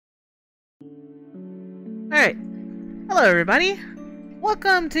Alright, hello everybody!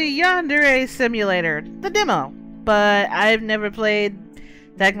 Welcome to Yandere Simulator, the demo! But I've never played,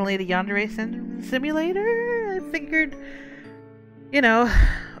 technically, the Yandere Simulator. I figured, you know,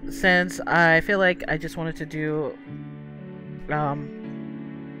 since I feel like I just wanted to do,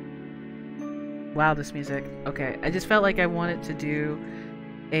 wow, this music. Okay, I just felt like I wanted to do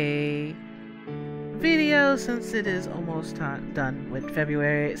a video since it is almost done with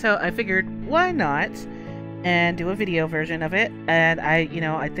February. So I figured, why not? And do a video version of it. And I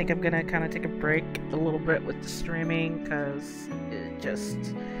think I'm gonna kind of take a break a little bit with the streaming, because it just,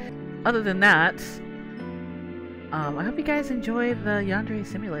 other than that, I hope you guys enjoy the Yandere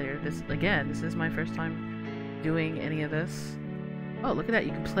Simulator. This is my first time doing any of this. Oh, look at that,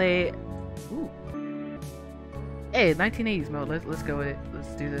 you can play, ooh, hey, 1980s mode. Let's go with it.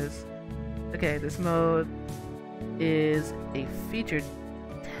 Let's do this. Okay, this mode is a featured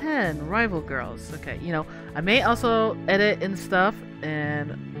 10 rival girls. Okay, I may also edit and stuff,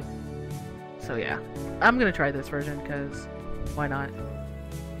 and so yeah, I'm gonna try this version because why not?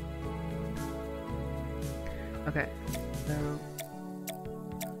 Okay, so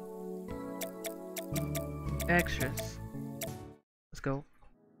extras. Let's go.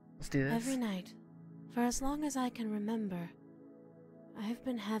 Let's do this. Every night, for as long as I can remember, I have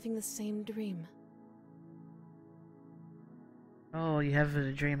been having the same dream. Oh, you have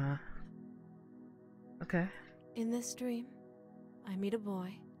a dream, huh? Okay. In this dream, I meet a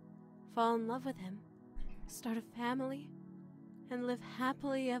boy, fall in love with him, start a family, and live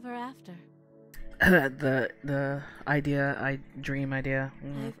happily ever after. the dream idea.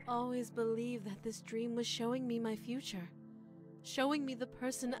 I've always believed that this dream was showing me my future, showing me the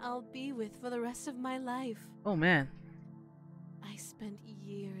person I'll be with for the rest of my life. Oh man. I spent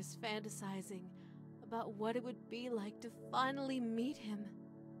years fantasizing about what it would be like to finally meet him.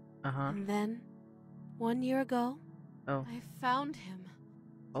 And then, 1 year ago, I found him.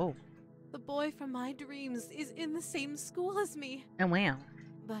 Oh. The boy from my dreams is in the same school as me. Oh wow.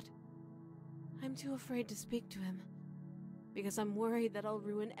 But I'm too afraid to speak to him, because I'm worried that I'll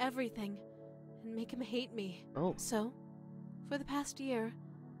ruin everything and make him hate me. Oh. So, for the past year,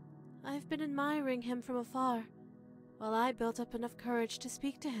 I've been admiring him from afar, while I built up enough courage to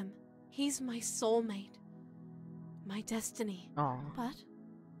speak to him. He's my soulmate, my destiny. Aww. But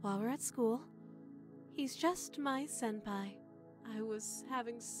while we're at school, he's just my senpai. I was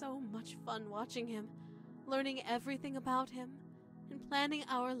having so much fun watching him, learning everything about him, and planning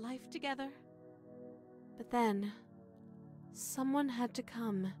our life together. But then, someone had to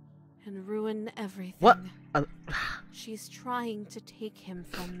come and ruin everything. What? She's trying to take him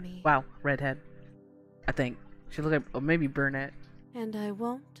from me. Wow, redhead. I think. She look like, or maybe brunette. And I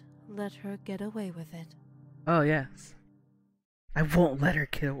won't let her get away with it. Oh, yes. I won't let her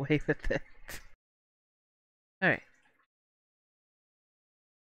get away with it. Alright.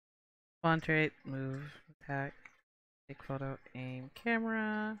 Spawn trait, move, attack, take photo, aim,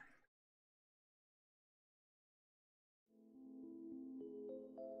 camera.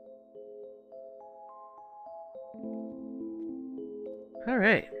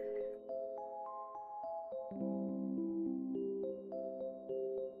 Alright.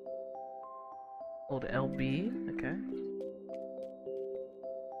 Hold LB, okay.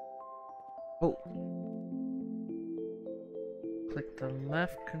 Oh. Click the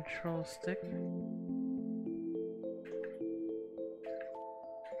left control stick.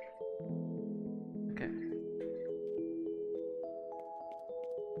 Okay.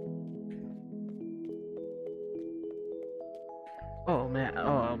 Oh man,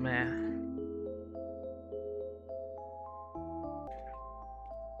 oh man.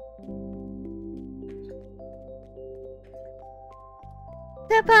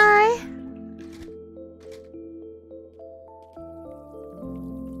 Goodbye!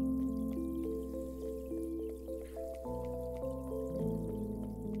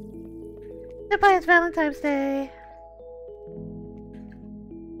 Goodbye, it's Valentine's Day!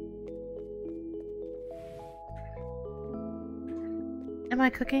 Am I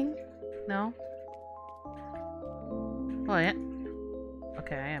cooking? No? Oh, yeah.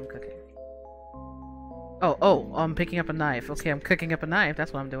 Okay, I am cooking. Oh, I'm picking up a knife. Okay, I'm cooking up a knife.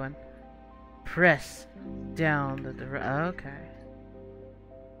 That's what I'm doing. Press down the okay.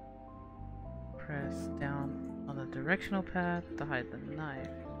 Press down on the directional pad to hide the knife.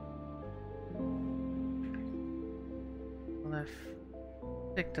 Left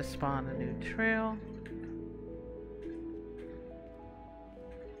stick to spawn a new trail.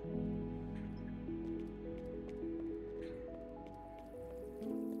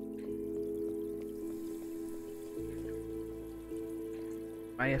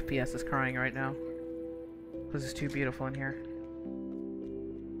 My FPS is crying right now. Because it's too beautiful in here.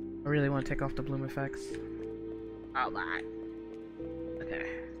 I really want to take off the bloom effects. Oh my. Okay.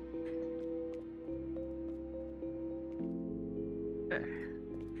 Okay.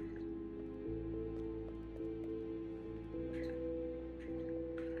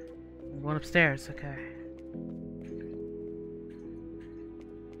 I'm going upstairs, okay.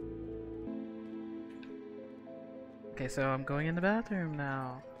 Okay, so I'm going in the bathroom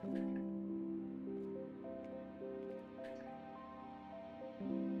now.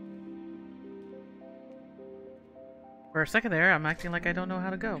 For a second there, I'm acting like I don't know how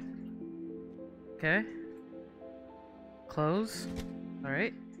to go. Okay. Close.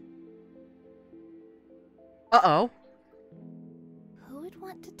 Alright. Uh-oh. Who would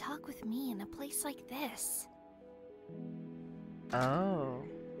want to talk with me in a place like this? Oh.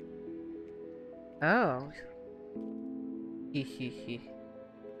 Oh. Hee hee hee.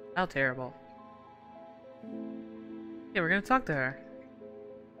 How terrible. Yeah, we're gonna talk to her.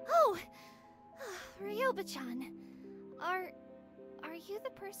 Oh! Ryoba-chan. Are you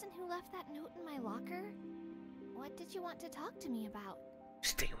the person who left that note in my locker? What did you want to talk to me about?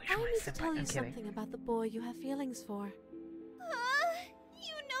 Stay away I from my need to senpai. tell I'm you kidding. something about the boy you have feelings for.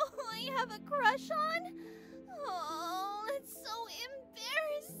 You know who I have a crush on? Oh, it's so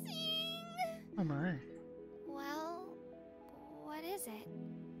embarrassing. Oh my. Well, what is it?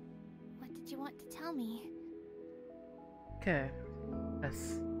 What did you want to tell me? Okay.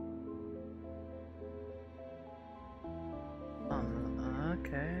 Yes.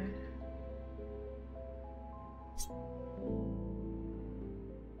 Okay.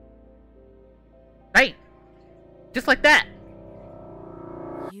 Right! Just like that!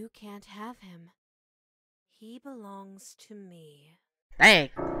 You can't have him. He belongs to me. Dang!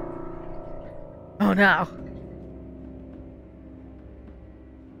 Oh no!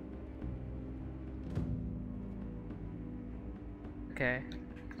 Okay.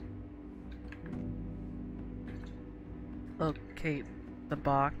 Locate the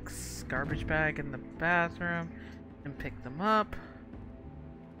box, garbage bag in the bathroom, and pick them up.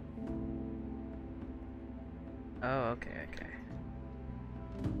 Oh, okay, okay.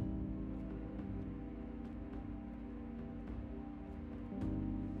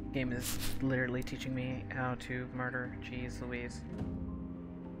 Game is literally teaching me how to murder. Jeez Louise.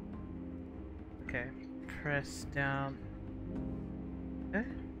 Okay, press down. Okay.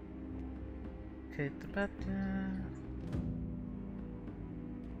 Hit the button.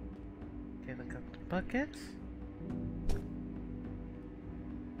 Okay, look up the bucket.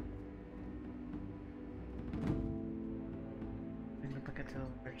 Bring the bucket to the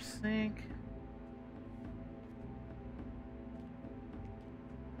large sink.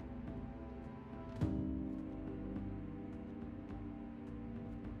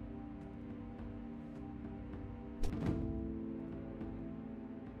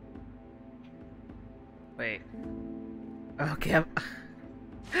 Wait. Okay.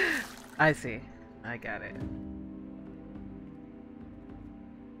 I see. I got it.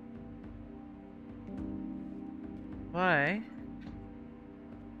 Why?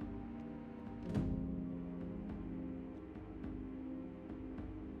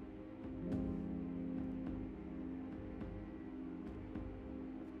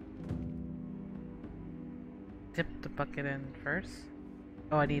 Dip the bucket in first?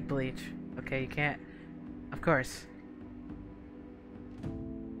 Oh, I need bleach. Okay, you can't. Of course.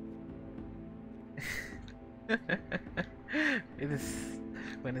 It is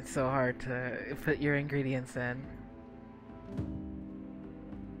when it's so hard to put your ingredients in.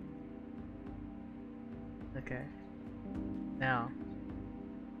 Okay. Now,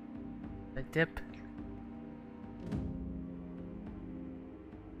 the dip.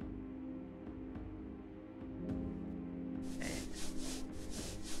 Okay.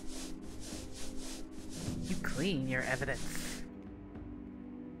 You clean your evidence.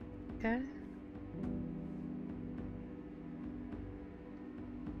 Okay.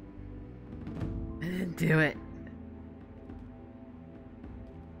 I didn't do it.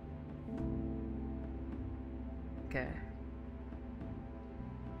 Okay.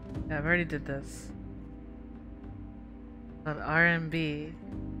 Yeah, I've already did this. On RMB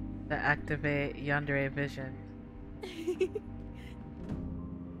to activate Yandere Vision.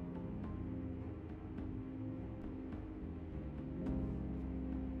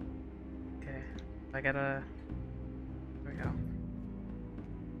 Okay. I gotta... There we go.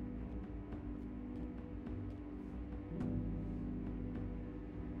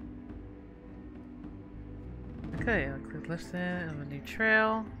 Okay, I'll click listen on the new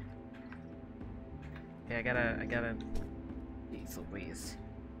trail. Okay, I gotta... Jeez Louise.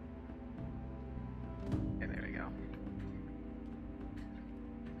 Okay, there we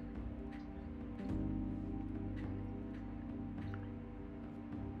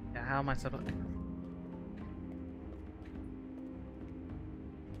How am I supposed to...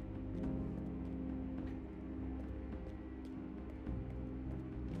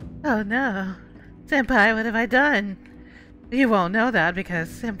 Oh no! Senpai, what have I done? You won't know that because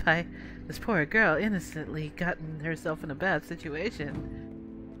Senpai, this poor girl, innocently gotten herself in a bad situation.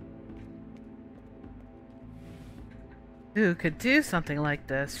 Who could do something like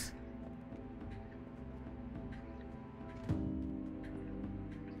this?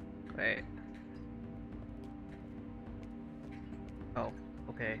 Wait. Oh,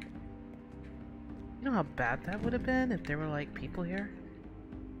 okay. You know how bad that would have been if there were like people here?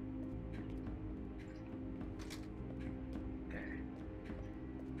 Okay.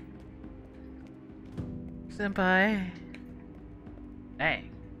 Senpai. Hey,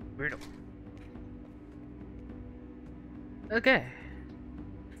 weirdo. Okay.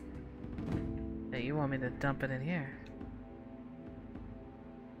 Hey, you want me to dump it in here?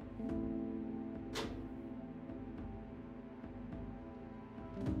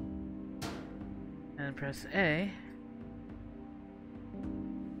 And press A.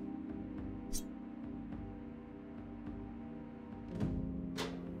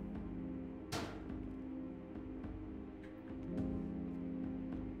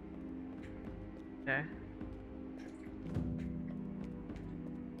 Okay.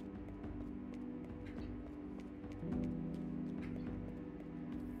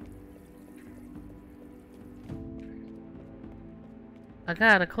 I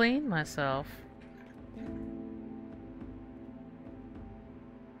gotta clean myself.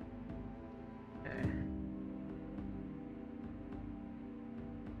 Okay.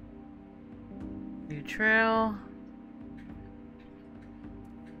 New trail.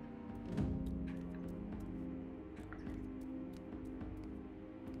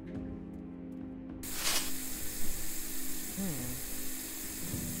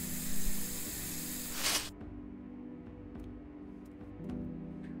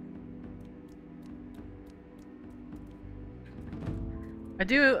 I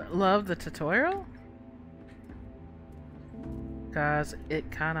do love the tutorial because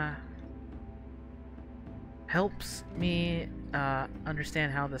it kind of helps me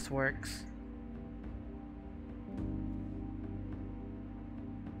understand how this works.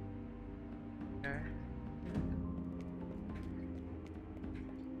 Okay.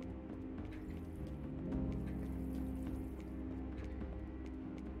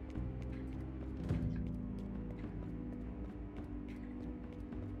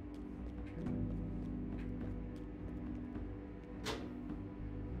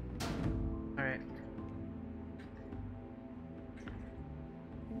 Alright.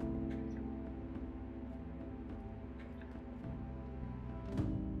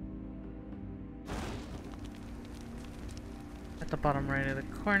 At the bottom right of the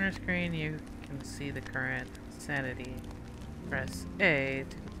corner screen, you can see the current sanity. Press A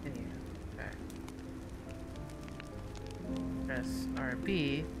to continue. Okay. Press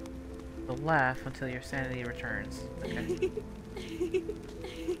RB to laugh until your sanity returns. Okay.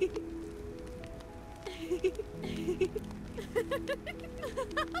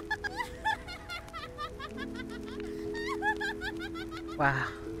 Wow.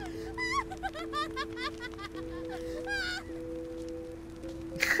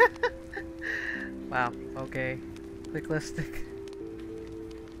 Wow, okay. Quick lipstick.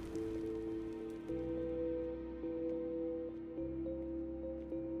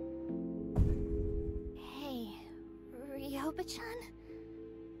 Hey, Ryoba-chan?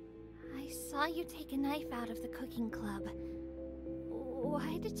 I saw you take a knife out of the cooking club.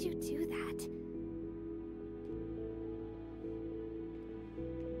 Why did you do that?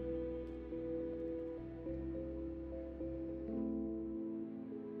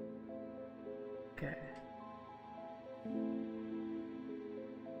 Okay.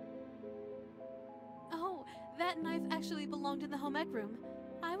 Oh, that knife actually belonged in the home ec room.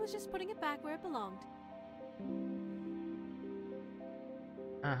 I was just putting it back where it belonged.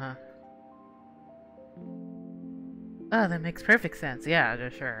 Uh-huh. Oh, that makes perfect sense. Yeah,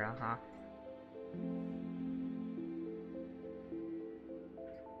 sure, uh-huh.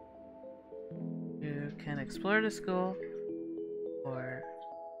 You can explore the school, or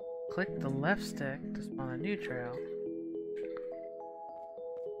click the left stick to spawn a new trail.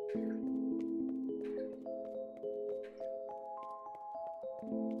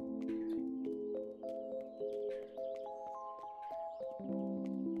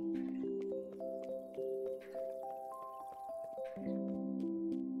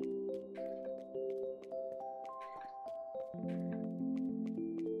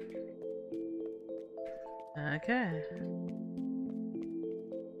 Okay.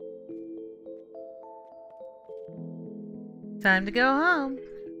 Time to go home.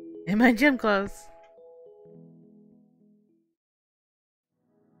 In my gym clothes.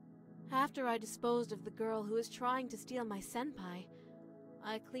 After I disposed of the girl who was trying to steal my senpai,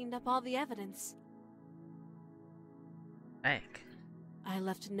 I cleaned up all the evidence. Bank. I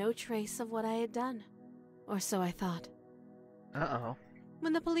left no trace of what I had done. Or so I thought. Uh-oh.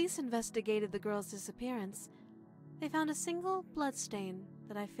 When the police investigated the girl's disappearance, they found a single bloodstain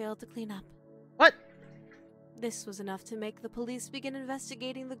that I failed to clean up. What? This was enough to make the police begin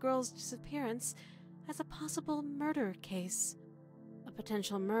investigating the girl's disappearance as a possible murder case. A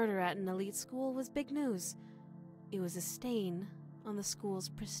potential murder at an elite school was big news. It was a stain on the school's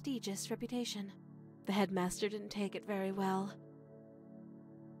prestigious reputation. The headmaster didn't take it very well.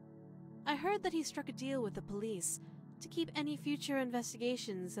 I heard that he struck a deal with the police to keep any future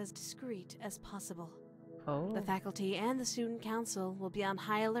investigations as discreet as possible. Oh. The faculty and the student council will be on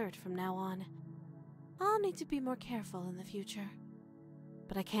high alert from now on. I'll need to be more careful in the future.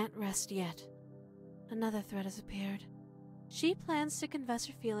 But I can't rest yet. Another threat has appeared. She plans to confess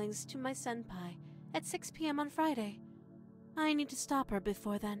her feelings to my senpai at 6 p.m. on Friday. I need to stop her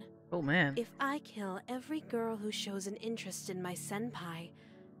before then. Oh man. If I kill every girl who shows an interest in my senpai,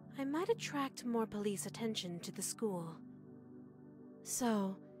 I might attract more police attention to the school.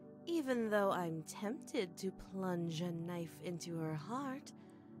 So, even though I'm tempted to plunge a knife into her heart,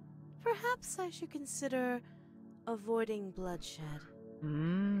 perhaps I should consider avoiding bloodshed.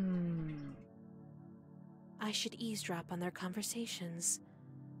 I should eavesdrop on their conversations.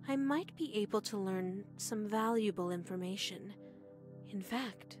 I might be able to learn some valuable information. In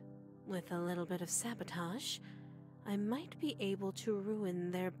fact, with a little bit of sabotage, I might be able to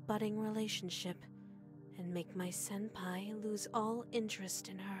ruin their budding relationship and make my senpai lose all interest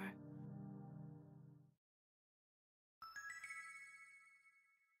in her.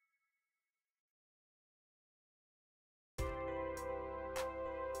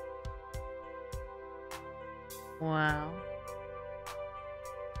 Wow.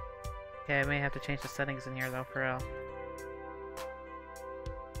 Okay, I may have to change the settings in here though, for real.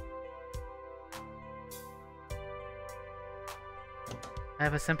 I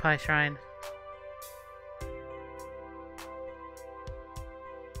have a senpai shrine.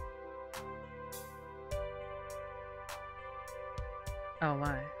 Oh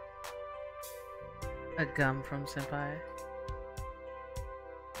my. A gum from senpai.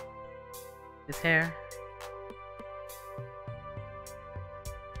 His hair.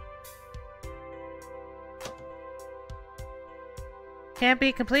 Can't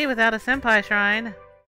be complete without a senpai shrine.